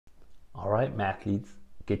All right, mathletes,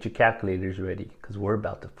 get your calculators ready because we're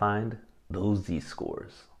about to find those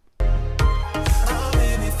z-scores.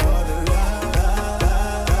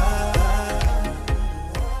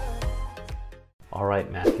 All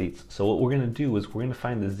right, mathletes, so what we're going to do is we're going to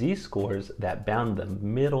find the z-scores that bound the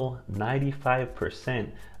middle 95%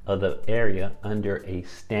 of the area under a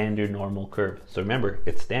standard normal curve. So remember,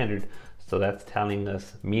 it's standard, so that's telling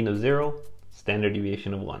us mean of 0, standard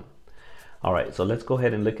deviation of 1. All right, so let's go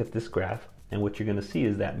ahead and look at this graph, and what you're going to see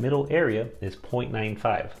is that middle area is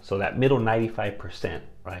 0.95, so that middle 95%,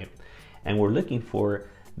 right? And we're looking for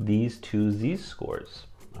these two z-scores.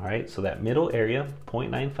 All right, so that middle area,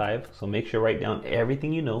 0.95, so make sure to write down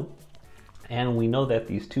everything you know. And we know that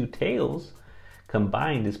these two tails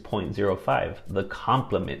combined is 0.05, the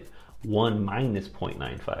complement, 1 minus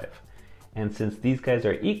 0.95. And since these guys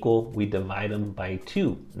are equal, we divide them by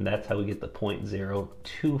 2, and that's how we get the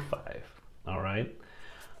 0.025. All right,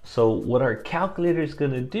 so what our calculator is going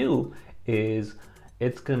to do is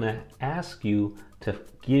it's going to ask you to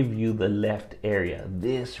give you the left area,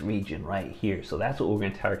 this region right here. So that's what we're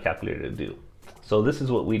going to tell our calculator to do. So this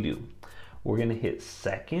is what we do. We're going to hit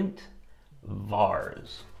second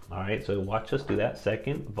vars. All right, so watch us do that,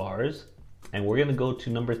 second vars. And we're going to go to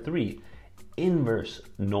number 3, inverse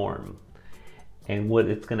norm. And what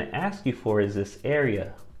it's going to ask you for is this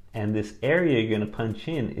area. And this area you're going to punch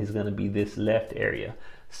in is going to be this left area.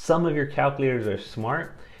 Some of your calculators are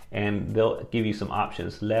smart and they'll give you some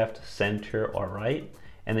options, left, center, or right.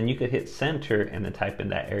 And then you could hit center and then type in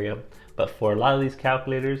that area. But for a lot of these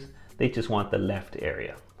calculators, they just want the left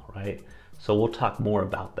area, right? So we'll talk more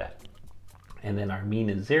about that. And then our mean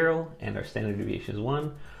is 0 and our standard deviation is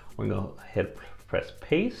 1. We're going to go ahead, press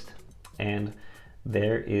paste, and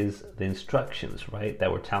there is the instructions, right,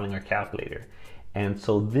 that we're telling our calculator. And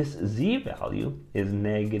so this z value is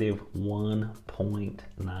negative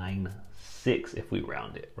 1.96 if we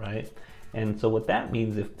round it, right? And so what that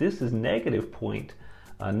means, if this is negative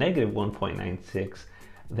 1.96,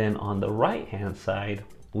 then on the right hand side,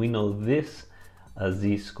 we know this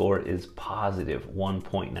z-score is positive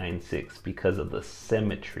 1.96 because of the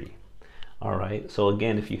symmetry. All right, so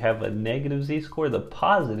again, if you have a negative z-score, the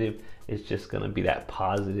positive is just going to be that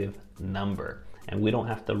positive number, and we don't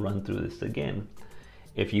have to run through this again.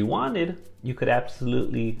 If you wanted, you could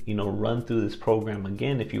absolutely, run through this program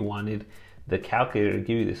again if you wanted the calculator to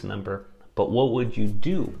give you this number. But what would you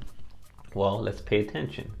do? Well, let's pay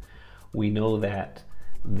attention. We know that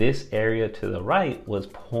this area to the right was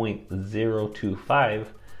 0.025,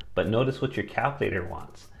 but notice what your calculator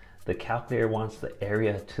wants. The calculator wants the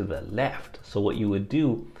area to the left. So what you would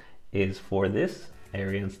do is for this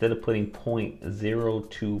area, instead of putting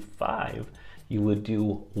 0.025, you would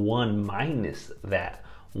do 1 minus that,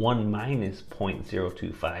 1 minus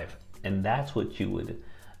 0.025. And that's what you would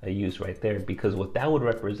use right there, because what that would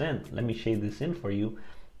represent, let me shade this in for you,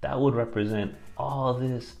 that would represent all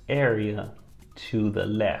this area to the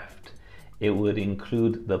left. It would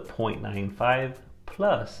include the 0.95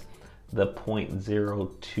 plus the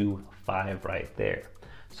 0.025 right there.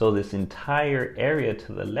 So this entire area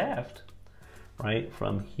to the left, right,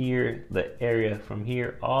 from here, the area from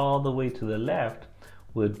here all the way to the left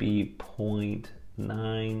would be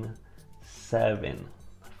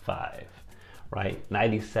 0.975, right?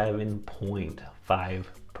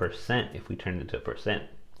 97.5% if we turn it into a percent.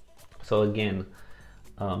 So again,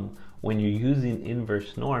 when you're using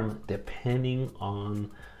inverse norm, depending on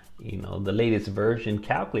the latest version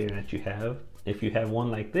calculator that you have, if you have one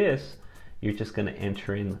like this, you're just going to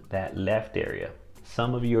enter in that left area.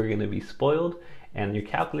 Some of you are going to be spoiled, and your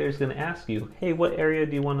calculator is going to ask you, hey, what area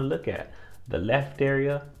do you want to look at? The left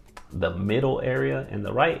area, the middle area, and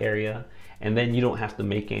the right area, and then you don't have to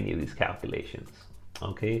make any of these calculations.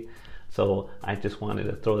 Okay, so I just wanted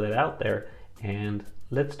to throw that out there, and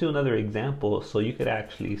let's do another example so you could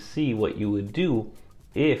actually see what you would do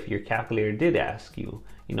if your calculator did ask you,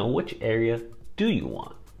 which area do you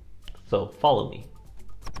want? So follow me.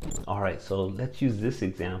 All right, so let's use this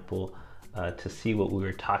example to see what we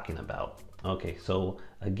were talking about. Okay, so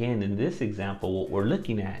again, in this example, what we're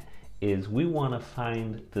looking at is we want to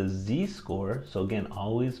find the z-score. So again,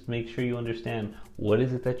 always make sure you understand what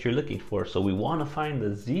is it that you're looking for. So we want to find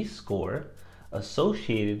the z-score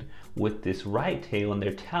associated with this right tail, and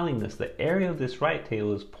they're telling us the area of this right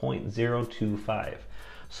tail is 0.025.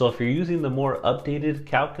 So if you're using the more updated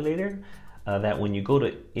calculator, that when you go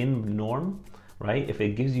to in norm, right, if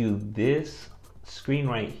it gives you this screen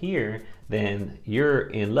right here, then you're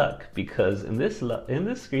in luck, because in this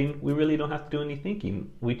screen we really don't have to do any thinking.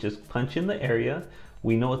 We just punch in the area.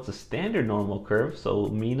 We know it's a standard normal curve, so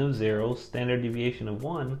mean of 0, standard deviation of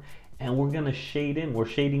 1, and we're gonna shade in, we're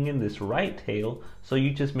shading in this right tail, so you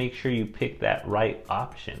just make sure you pick that right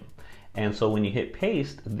option. And so when you hit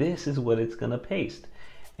paste, this is what it's gonna paste.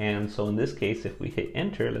 And so in this case, if we hit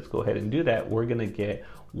enter, let's go ahead and do that, we're gonna get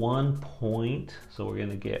so we're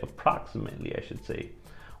gonna get approximately, I should say,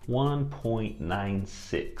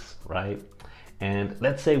 1.96, right? And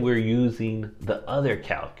let's say we're using the other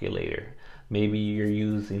calculator. Maybe you're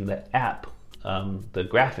using the app, the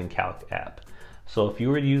GraphNCalc app. So if you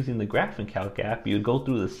were using the GraphNCalc app, you'd go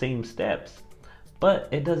through the same steps, but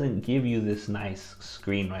it doesn't give you this nice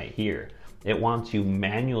screen right here. It wants you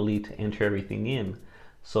manually to enter everything in.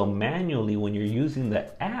 So manually, when you're using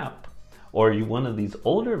the app or one of these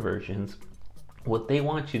older versions, what they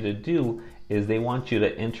want you to do is they want you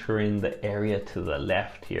to enter in the area to the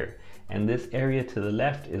left here. And this area to the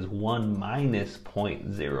left is 1 minus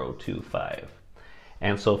 0.025.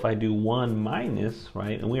 And so if I do 1 minus,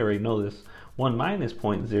 right, and we already know this, 1 minus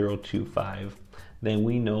 0.025, then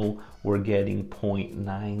we know we're getting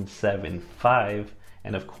 0.975,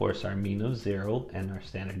 and of course our mean of 0 and our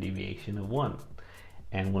standard deviation of 1.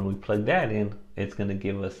 And when we plug that in, it's going to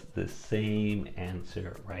give us the same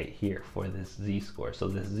answer right here for this z-score. So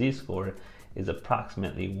this z-score is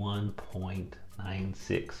approximately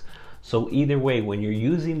 1.96. So either way, when you're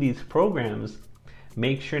using these programs,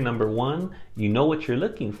 make sure, number one, you know what you're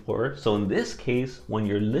looking for. So in this case, when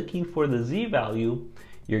you're looking for the z-value,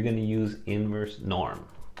 you're going to use inverse norm.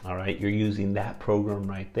 All right, you're using that program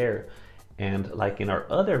right there. And like in our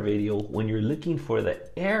other video, when you're looking for the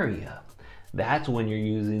area, that's when you're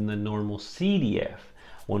using the normal CDF,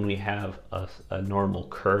 when we have a normal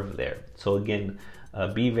curve there. So again,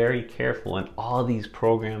 be very careful in all these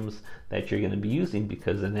programs that you're going to be using,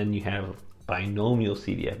 because and then you have binomial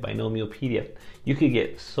CDF, binomial PDF. You could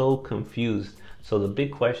get so confused. So the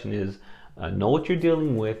big question is, know what you're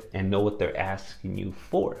dealing with and know what they're asking you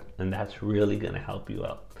for, and that's really going to help you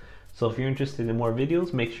out. So if you're interested in more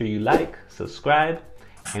videos, make sure you like, subscribe,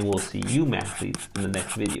 and we'll see you mathletes in the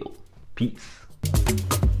next video. Peace.